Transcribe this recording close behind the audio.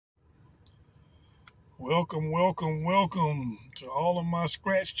Welcome, welcome, welcome to all of my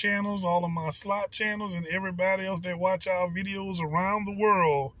scratch channels, all of my slot channels, and everybody else that watch our videos around the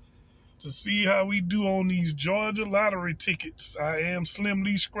world to see how we do on these Georgia lottery tickets. I am Slim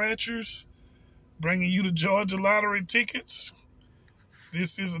Lee Scratchers, bringing you the Georgia lottery tickets.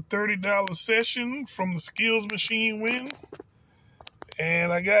 This is a $30 session from the Skills Machine win.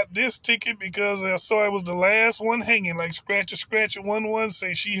 And I got this ticket because I saw it was the last one hanging. Like Scratcher 11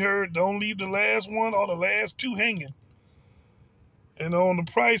 say she heard don't leave the last one or the last two hanging. And on The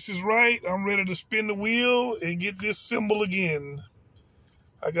Price is Right, I'm ready to spin the wheel and get this symbol again.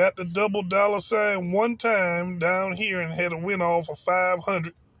 I got the double dollar sign one time down here and had a win off of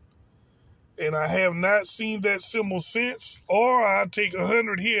 500. And I have not seen that symbol since, or I'll take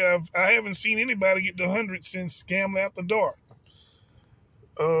 100 here. I haven't seen anybody get the 100 since Gambling After Dark.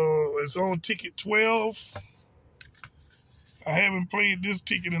 It's on ticket 12. I haven't played this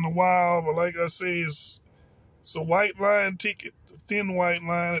ticket in a while, but like I say, it's a white line ticket, a thin white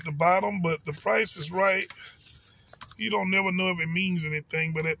line at the bottom, but The Price is Right. You don't never know if it means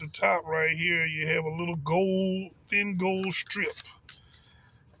anything, but at the top right here, you have a little gold, thin gold strip.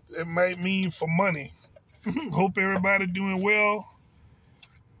 It might mean for money. Hope everybody doing well.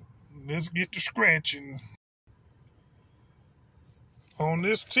 Let's get to scratching. On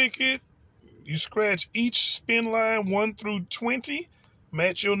this ticket, you scratch each spin line 1 through 20.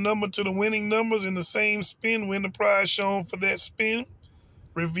 Match your number to the winning numbers in the same spin. Win the prize shown for that spin.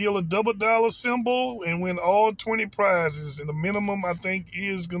 Reveal a double dollar symbol and win all 20 prizes. And the minimum, I think,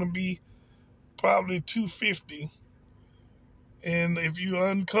 is going to be probably $250. And if you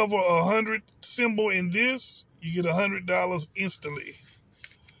uncover a 100 symbol in this, you get $100 instantly.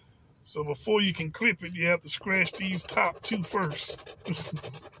 So before you can clip it, you have to scratch these top two first.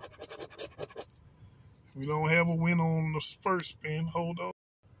 We don't have a win on the first spin. Hold on.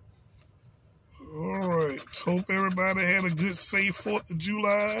 All right. Hope everybody had a good, safe 4th of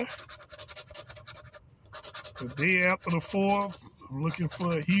July. The day after the 4th, I'm looking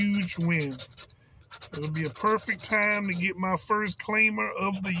for a huge win. It'll be a perfect time to get my first claimer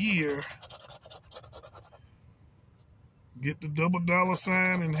of the year. Get the double dollar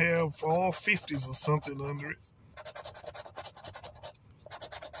sign and have all 50s or something under it.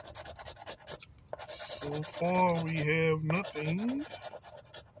 So far we have nothing.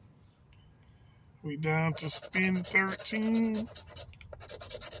 We down to spin 13.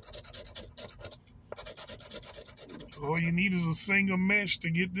 All you need is a single match to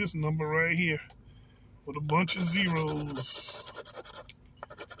get this number right here with a bunch of zeros.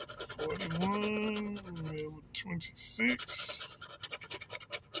 41, 26.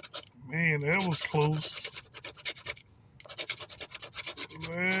 Man, that was close.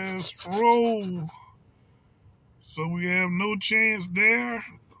 Last roll. So we have no chance there.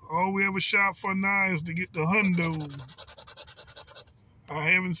 All we have a shot for now is to get the hundo. I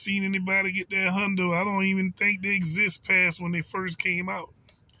haven't seen anybody get that hundo. I don't even think they exist past when they first came out.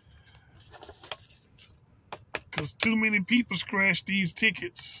 Because too many people scratch these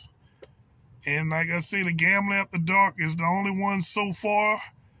tickets. And like I say, the Gambling After Dark is the only one so far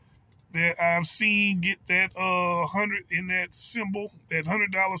that I've seen get that 100 in that symbol, that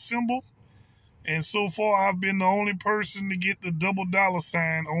 $100 symbol. And so far, I've been the only person to get the double dollar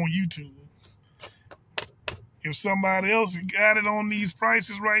sign on YouTube. If somebody else got it on these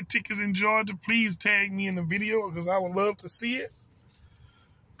Price is Right tickets in Georgia, please tag me in the video because I would love to see it.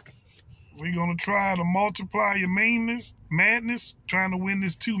 We're going to try to multiply your madness, trying to win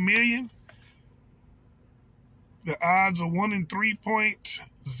this $2 million. The odds are 1 in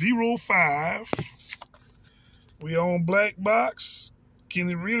 3.05. We on Black Box. Can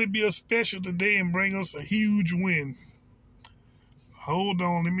it really be a special today and bring us a huge win? Hold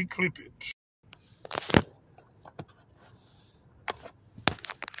on, let me clip it.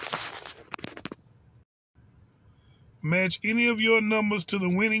 Match any of your numbers to the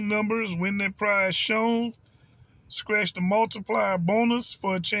winning numbers. Win that prize shown. Scratch the multiplier bonus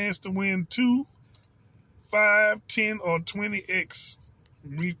for a chance to win 2, 5, 10, or 20x.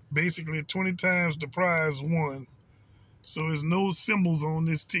 Basically 20 times the prize won. So there's no symbols on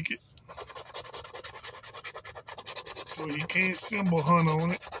this ticket. So you can't symbol hunt on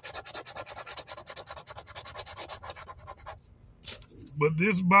it. But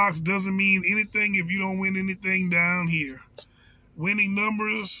this box doesn't mean anything if you don't win anything down here. Winning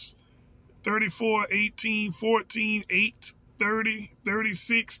numbers 34, 18, 14, 8, 30,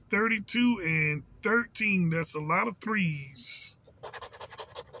 36, 32, and 13. That's a lot of threes.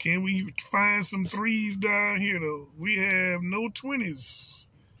 Can we find some threes down here, though? We have no 20s.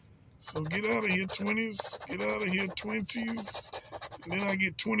 So get out of here, 20s. Get out of here, 20s. And then I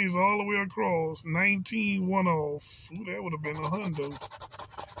get 20s all the way across. 19, one off. Ooh, that would have been a hundo.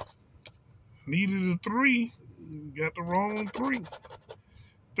 Needed a 3. Got the wrong 3.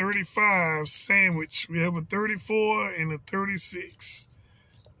 35, sandwich. We have a 34 and a 36.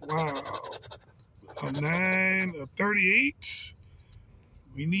 Wow. A 9, a 38.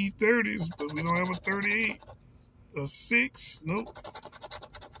 We need 30s, but we don't have a 38. A 6, nope.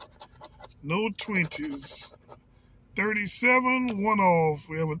 No 20s. 37, one off.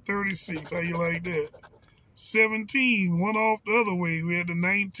 We have a 36. How you like that? 17, one off the other way. We had the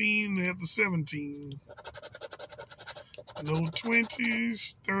 19, we had the 17. No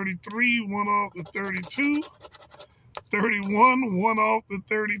 20s. 33, one off the 32. 31, one off the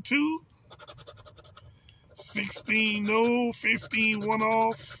 32. 16, no. 15, one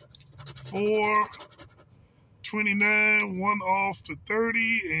off. 4. 29, one off to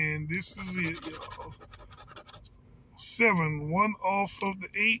 30. And this is it, y'all. 7, one off of the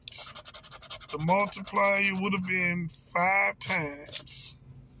 8. The multiplier would have been 5 times.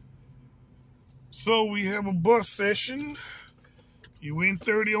 So we have a bus session. You win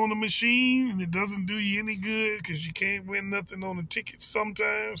 30 on the machine, and it doesn't do you any good because you can't win nothing on the ticket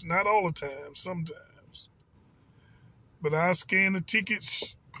sometimes. Not all the time, sometimes. But I scan the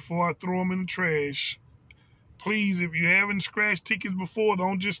tickets before I throw them in the trash. Please, if you haven't scratched tickets before,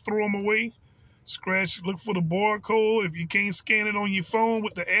 don't just throw them away. Scratch, look for the barcode. If you can't scan it on your phone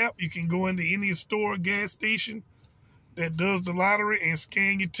with the app, you can go into any store or gas station that does the lottery and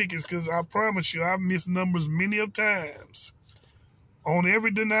scan your tickets, because I promise you, I've missed numbers many of times on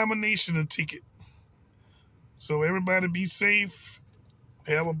every denomination of ticket. So everybody be safe.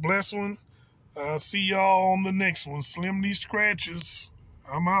 Have a blessed one. I'll see y'all on the next one. Slim these scratches.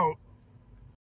 I'm out.